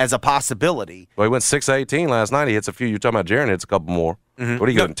as a possibility. Well, he went 6-18 last night. He hits a few. You're talking about Jaren hits a couple more. Mm-hmm. What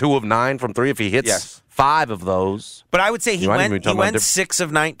are you getting? 2 of 9 from 3 if he hits 5 of those. But I would say he went 6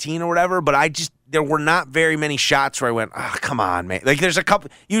 of 19 or whatever. But there were not very many shots where I went, oh, come on, man. Like, there's a couple.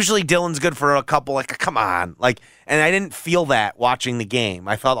 Usually Dylan's good for a couple, like, come on. Like, and I didn't feel that watching the game.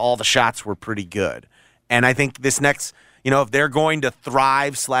 I thought all the shots were pretty good. And I think this next, if they're going to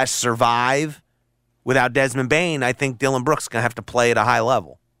thrive/survive without Desmond Bane, I think Dylan Brooks is going to have to play at a high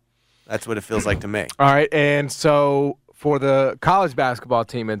level. That's what it feels like to me. All right, and so for the college basketball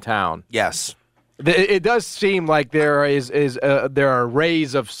team in town. Yes. It does seem like there are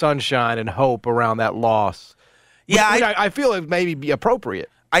rays of sunshine and hope around that loss. Yeah, I feel it maybe be appropriate.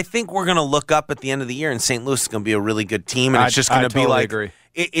 I think we're going to look up at the end of the year, and St. Louis is going to be a really good team, and it's just going to be like agree.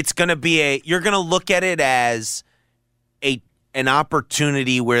 It's going to be you're going to look at it as an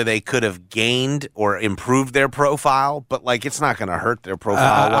opportunity where they could have gained or improved their profile, but like it's not going to hurt their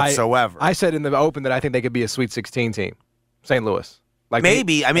profile whatsoever. I said in the open that I think they could be a Sweet 16 team, St. Louis. Like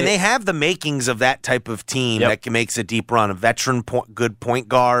maybe. They have the makings of that type of team that makes a deep run. A veteran good point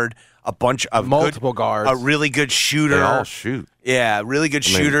guard, a bunch of multiple guards, a really good shooter. They all shoot. Yeah, really good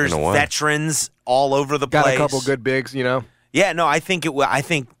shooters, veterans all over the place. Got a couple good bigs, Yeah, no, I think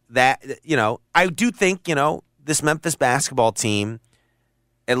that I do think, this Memphis basketball team,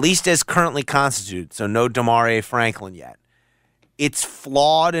 at least as currently constituted, so no Damare Franklin yet, it's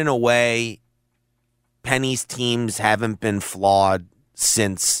flawed in a way Penny's teams haven't been flawed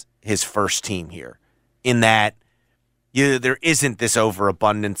since his first team here, in that there isn't this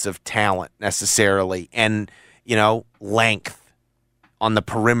overabundance of talent necessarily, and length on the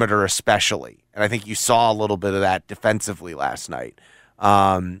perimeter especially. And I think you saw a little bit of that defensively last night.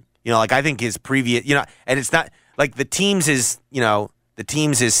 I think his previous, and it's not like the teams his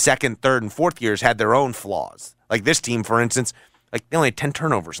second, third, and fourth years had their own flaws. Like this team, for instance, like they only had 10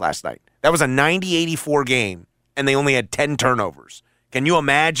 turnovers last night. That was a 90-84 game, and they only had 10 turnovers. Can you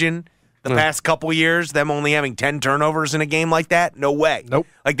imagine the past couple years, them only having 10 turnovers in a game like that? No way. Nope.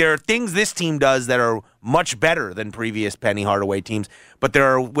 Like there are things this team does that are much better than previous Penny Hardaway teams, but there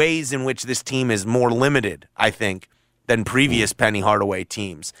are ways in which this team is more limited, I think, than previous Penny Hardaway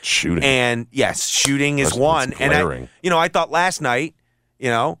teams. Shooting. And yes, shooting is one. And I thought last night,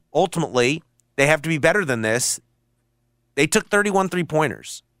 ultimately they have to be better than this. They took 31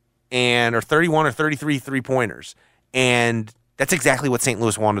 3-pointers or 31 or 33 3-pointers. And that's exactly what St.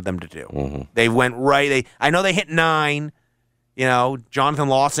 Louis wanted them to do. Mm-hmm. They went right. I know they hit 9. Jonathan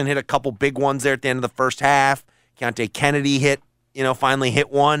Lawson hit a couple big ones there at the end of the first half. Keontae Kennedy finally hit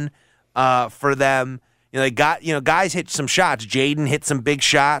one for them. They got, guys hit some shots. Jaden hit some big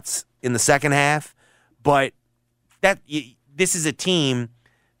shots in the second half. But this is a team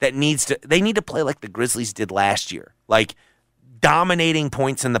that they need to play like the Grizzlies did last year, like dominating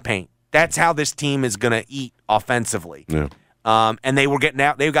points in the paint. That's how this team is going to eat offensively. Yeah. And they were getting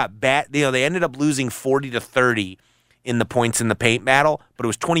out. They got bad. They ended up losing 40-30 in the points in the paint battle, but it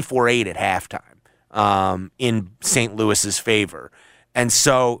was 24-8 at halftime in St. Louis's favor. And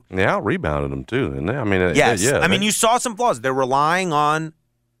so they out-rebounded them too, didn't they? Yes. You saw some flaws. They're relying on,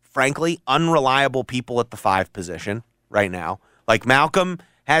 frankly, unreliable people at the 5 position right now. Like Malcolm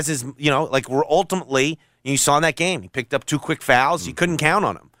has his, we're ultimately, you saw in that game, he picked up 2 quick fouls. You couldn't count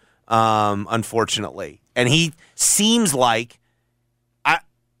on him, unfortunately. And he seems like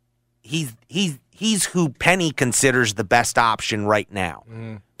he's who Penny considers the best option right now.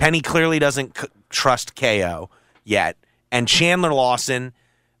 Penny clearly doesn't trust KO yet. And Chandler Lawson,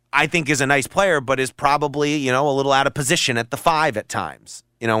 I think, is a nice player, but is probably, a little out of position at the 5 at times,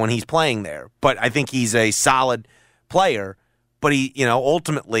 when he's playing there. But I think he's a solid player. But he,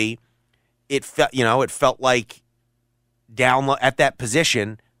 ultimately, it felt like down at that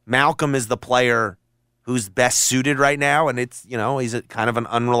position, Malcolm is the player who's best suited right now, and it's, he's kind of an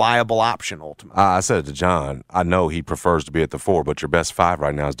unreliable option ultimately. I said it to John, I know he prefers to be at the 4, but your best 5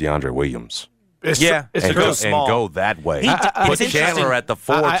 right now is DeAndre Williams. It's go that way. Put Chandler at the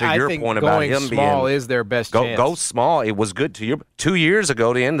 4 to your point about him being small is their best chance. Go small. It was good to 2 years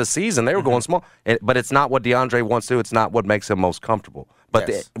ago, the end of the season, they were going small. But it's not what DeAndre wants to do. It's not what makes him most comfortable. But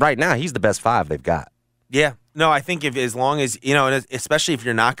right now, he's the best 5 they've got. Yeah. No, I think as long as, especially if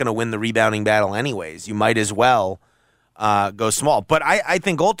you're not going to win the rebounding battle anyways, you might as well go small. But I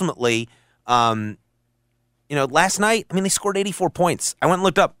think ultimately, last night, they scored 84 points. I went and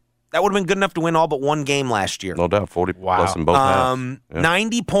looked up. That would have been good enough to win all but one game last year. No doubt, 40 plus in both halves.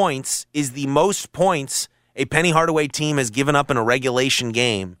 90 points is the most points a Penny Hardaway team has given up in a regulation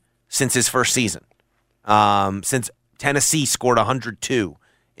game since his first season. Since Tennessee scored 102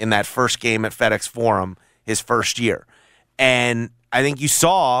 in that first game at FedEx Forum his first year. And I think you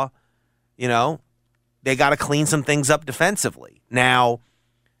saw, they got to clean some things up defensively. Now,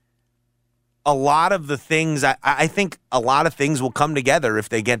 a lot of the things, I think a lot of things will come together if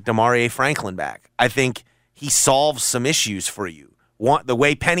they get Demarie Franklin back. I think he solves some issues for you. The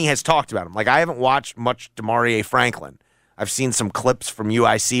way Penny has talked about him. Like, I haven't watched much Demarie Franklin. I've seen some clips from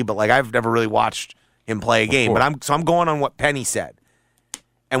UIC, but like I've never really watched him play a game. But I'm going on what Penny said.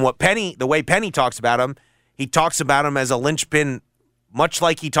 And the way Penny talks about him, he talks about him as a linchpin, much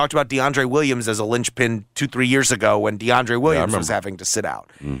like he talked about DeAndre Williams as a linchpin 2-3 years ago when DeAndre Williams was having to sit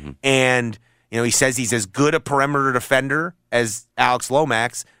out. Mm-hmm. And, he says he's as good a perimeter defender as Alex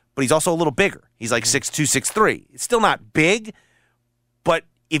Lomax, but he's also a little bigger. He's like 6'2", 6'3". It's still not big, but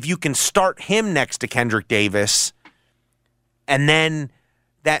if you can start him next to Kendrick Davis, and then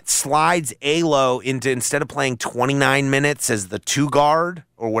that slides Alo into, instead of playing 29 minutes as the 2 guard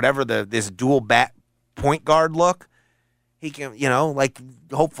or whatever this dual point guard look, he can,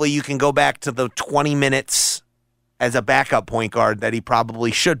 hopefully you can go back to the 20 minutes as a backup point guard that he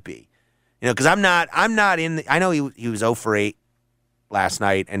probably should be. Because I'm not in. I know he was 0 for 8 last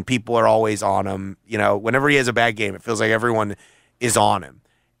night, and people are always on him. Whenever he has a bad game, it feels like everyone is on him.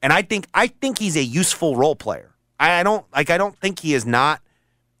 And I think he's a useful role player. I don't think he is not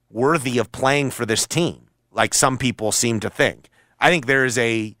worthy of playing for this team, like some people seem to think. I think there is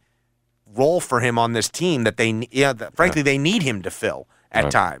a role for him on this team that they need him to fill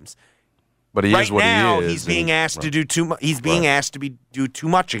at times. But he is what he is. He's being asked to do too much. He's being asked to do too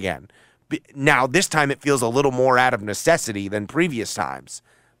much again. Now, this time it feels a little more out of necessity than previous times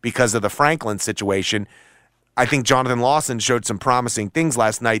because of the Franklin situation. I think Jonathan Lawson showed some promising things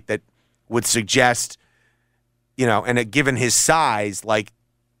last night that would suggest, and given his size, like,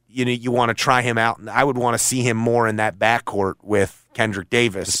 you want to try him out. And I would want to see him more in that backcourt with Kendrick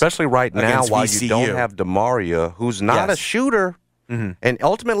Davis. Especially right now while you don't have DeMaria, who's not a shooter. Mm-hmm. And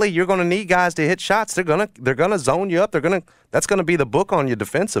ultimately, you're going to need guys to hit shots. They're gonna zone you up. That's going to be the book on you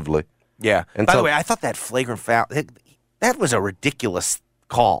defensively. Yeah. And by the way, I thought that flagrant foul, that was a ridiculous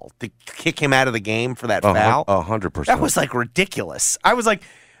call to kick him out of the game for that foul. 100%. That was like ridiculous. I was like,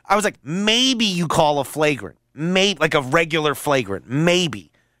 maybe you call a flagrant, maybe like a regular flagrant,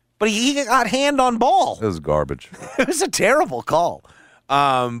 maybe, but he got hand on ball. It was garbage. It was a terrible call.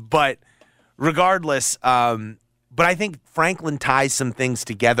 But regardless, but I think Franklin ties some things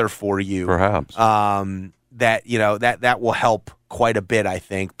together for you. Perhaps. That will help quite a bit, I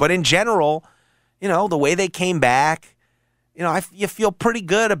think. But in general, the way they came back, you feel pretty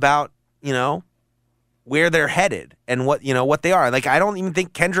good about, where they're headed and what they are. Like, I don't even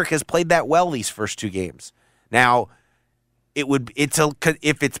think Kendrick has played that well these first 2 games. Now,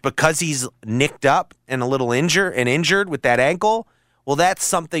 if it's because he's nicked up and a little injured with that ankle, well, that's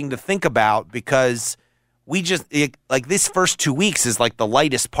something to think about because this first 2 weeks is like the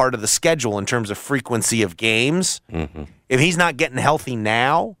lightest part of the schedule in terms of frequency of games. Mm-hmm. If he's not getting healthy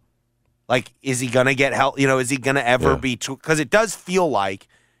now, like, is he going to get healthy? Is he going to ever be? Because it does feel like,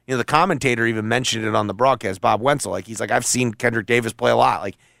 the commentator even mentioned it on the broadcast, Bob Wenzel. Like, he's like, I've seen Kendrick Davis play a lot.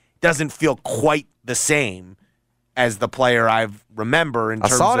 Like, it doesn't feel quite the same as the player I remember in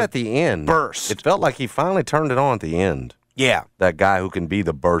terms of I saw it at the end. Burst. It felt like he finally turned it on at the end. Yeah. That guy who can be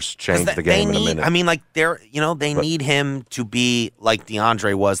the burst, change the game in a minute. I mean, like, they need him to be like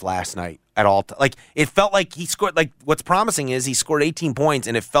DeAndre was last night at all. Like, it felt like he scored, like, what's promising is he scored 18 points,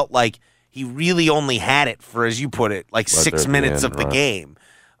 and it felt like he really only had it for, as you put it, like 6 minutes of the game.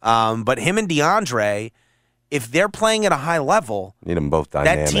 But him and DeAndre, if they're playing at a high level, need them both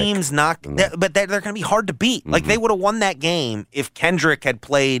dynamic. That team's not, but they're going to be hard to beat. Mm-hmm. Like, they would have won that game if Kendrick had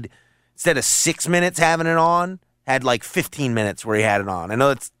played, instead of 6 minutes having it on, had like 15 minutes where he had it on. I know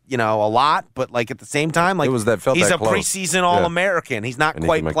it's, a lot, but like at the same time, like, he's a preseason All-American. He's not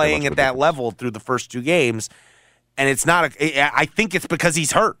quite playing at that level through the first 2 games. And it's not, I think it's because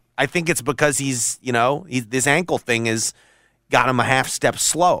he's hurt. I think it's because he's, this ankle thing has got him a half step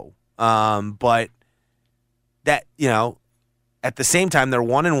slow. But that, at the same time, they're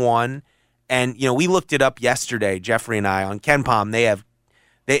 1-1. And, we looked it up yesterday, Jeffrey and I, on KenPom.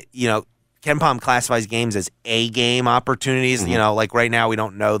 KenPom classifies games as A-game opportunities. Mm-hmm. Like right now we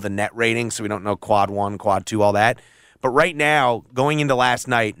don't know the net rating, so we don't know quad 1, quad 2, all that. But right now, going into last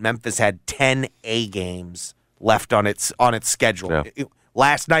night, Memphis had 10 A games left on its schedule. Yeah.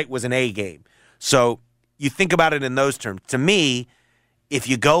 Last night was an A game. So you think about it in those terms. To me, if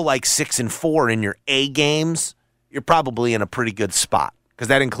you go like 6-4 in your A games, you're probably in a pretty good spot because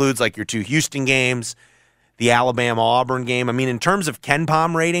that includes like your 2 Houston games, the Alabama-Auburn game. I mean, in terms of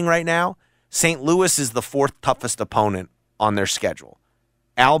KenPom rating right now, St. Louis is the 4th toughest opponent on their schedule.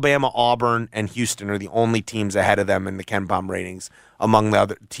 Alabama, Auburn, and Houston are the only teams ahead of them in the KenPom ratings among the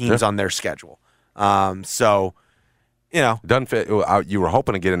other teams on their schedule. So doesn't fit. You were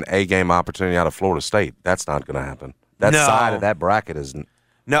hoping to get an A-game opportunity out of Florida State. That's not going to happen. That side of that bracket is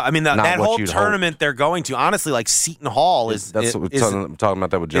no. I mean, that whole tournament they're going to, honestly, like Seton Hall is. That's what I'm talking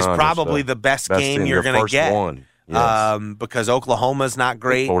about that with John. Is probably the best game you're going to get. One. Yes. Because Oklahoma's not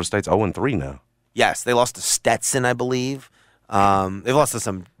great. Florida State's 0-3 now. Yes, they lost to Stetson, I believe. They've lost to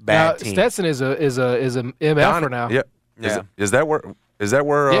some bad teams. Stetson is a MF now. Yeah. Is that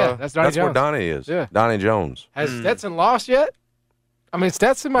where? Yeah, that's Donnie Jones. Where Donnie is. Yeah. Donnie Jones. Has Stetson lost yet? I mean,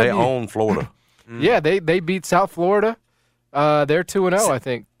 Stetson might. They own Florida. Yeah, they beat South Florida. They're 2-0, I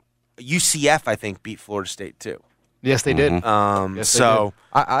think. UCF, I think, beat Florida State too. Yes, they did. Yes, they did.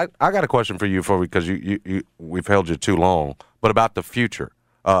 I got a question for you, because we've held you too long. But about the future,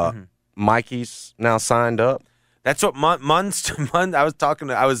 Mikey's now signed up. That's what Munz.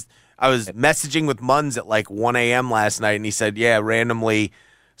 I was messaging with Munz at like 1 a.m. last night, and he said, "Yeah, randomly,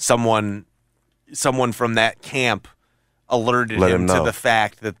 someone from that camp alerted him to the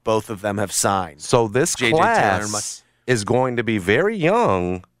fact that both of them have signed." So this JJ class is going to be very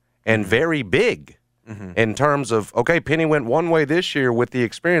young and very big in terms of, okay, Penny went one way this year with the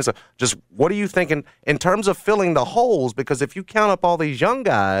experience. Just what are you thinking in terms of filling the holes? Because if you count up all these young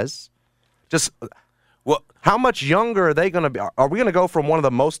guys, how much younger are they going to be? Are we going to go from one of the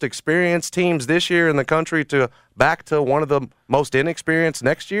most experienced teams this year in the country back to one of the most inexperienced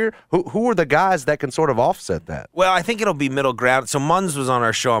next year? Who are the guys that can sort of offset that? Well, I think it'll be middle ground. So Munz was on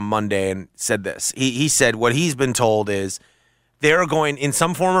our show on Monday and said this. He said what he's been told is they're going, in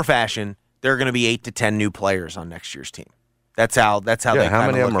some form or fashion, there are going to be 8 to 10 new players on next year's team. That's how they how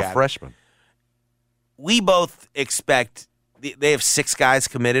many of them look are freshmen? We both expect they have 6 guys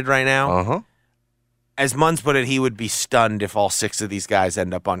committed right now. As Munz put it, he would be stunned if all 6 of these guys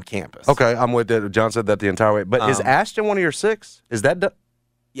end up on campus. Okay, I'm with it. John said that the entire way. But is Ashton one of your 6? Is that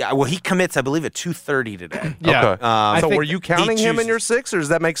Yeah, well, he commits, I believe, at 2:30 today. Yeah. Okay. So were you counting him in your 6, or does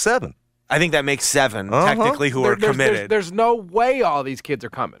that make 7? I think that makes 7, technically, who are committed. There's no way all these kids are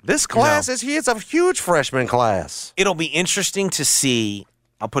coming. This class it's a huge freshman class. It'll be interesting to see,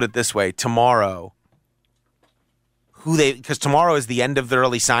 I'll put it this way, tomorrow, because tomorrow is the end of the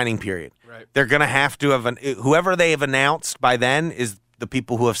early signing period. Right. They're going to have to have whoever they have announced by then is the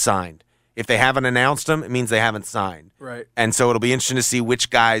people who have signed. If they haven't announced them, it means they haven't signed. Right. And so it'll be interesting to see which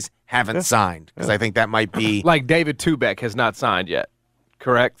guys haven't signed, because I think that might be like David Tubeck has not signed yet.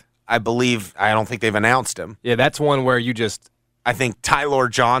 Correct? I don't think they've announced him. Yeah, that's one where you just. I think Tyler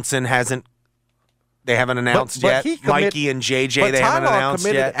Johnson they haven't announced yet. Mikey and JJ, they haven't announced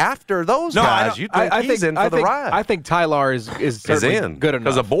yet. After those guys, you think he's in for the ride. I think Tyler is certainly in good enough.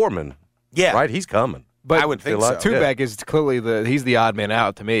 Because of Borman. Yeah. Right? He's coming. But I would think so. Tubeck is clearly he's the odd man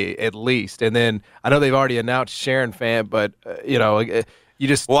out to me, at least. And then I know they've already announced Sharon Fan, but you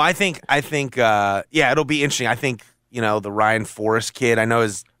just. Well, I think it'll be interesting. I think the Ryan Forrest kid. I know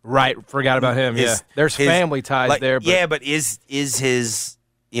is right. Forgot about him. There's family ties there. But but is his.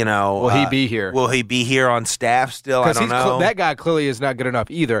 Will he be here? Will he be here on staff still? I don't know. That guy clearly is not good enough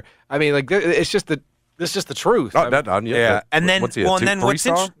either. I mean, like it's just the truth. And then what's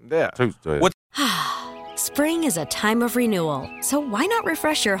interesting? Spring is a time of renewal, so why not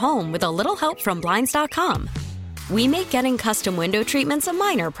refresh your home with a little help from Blinds.com? We make getting custom window treatments a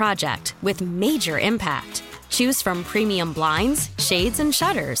minor project with major impact. Choose from premium blinds, shades, and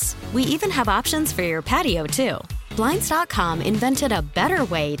shutters. We even have options for your patio, too. Blinds.com invented a better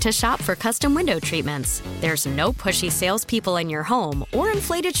way to shop for custom window treatments. There's no pushy salespeople in your home or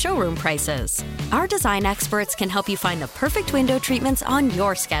inflated showroom prices. Our design experts can help you find the perfect window treatments on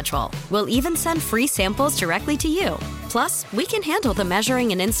your schedule. We'll even send free samples directly to you. Plus, we can handle the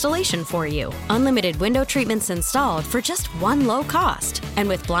measuring and installation for you. Unlimited window treatments installed for just one low cost. And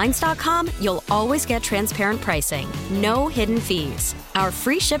with Blinds.com, you'll always get transparent pricing. No hidden fees. Our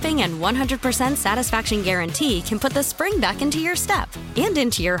free shipping and 100% satisfaction guarantee can put the spring back into your step and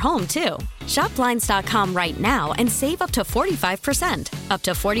into your home, too. Shop Blinds.com right now and save up to 45%. Up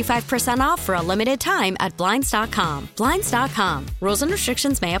to 45% off for a limited time at Blinds.com. Blinds.com. Rules and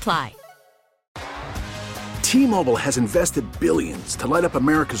restrictions may apply. T-Mobile has invested billions to light up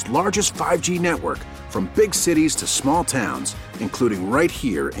America's largest 5G network, from big cities to small towns, including right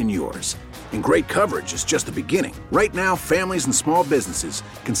here in yours. And great coverage is just the beginning. Right now, families and small businesses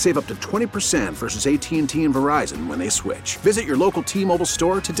can save up to 20% versus AT&T and Verizon when they switch. Visit your local T-Mobile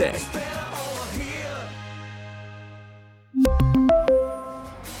store today.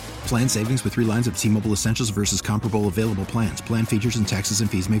 Plan savings with 3 lines of T-Mobile Essentials versus comparable available plans. Plan features and taxes and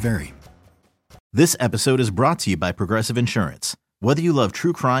fees may vary. This episode is brought to you by Progressive Insurance. Whether you love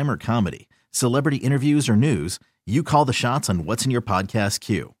true crime or comedy, celebrity interviews or news, you call the shots on what's in your podcast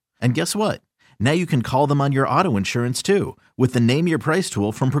queue. And guess what? Now you can call them on your auto insurance too with the Name Your Price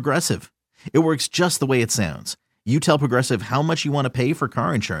tool from Progressive. It works just the way it sounds. You tell Progressive how much you want to pay for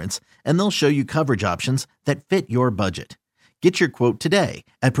car insurance, and they'll show you coverage options that fit your budget. Get your quote today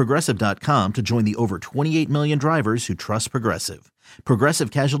at Progressive.com to join the over 28 million drivers who trust Progressive. Progressive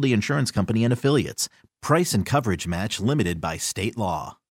Casualty Insurance Company and Affiliates. Price and coverage match limited by state law.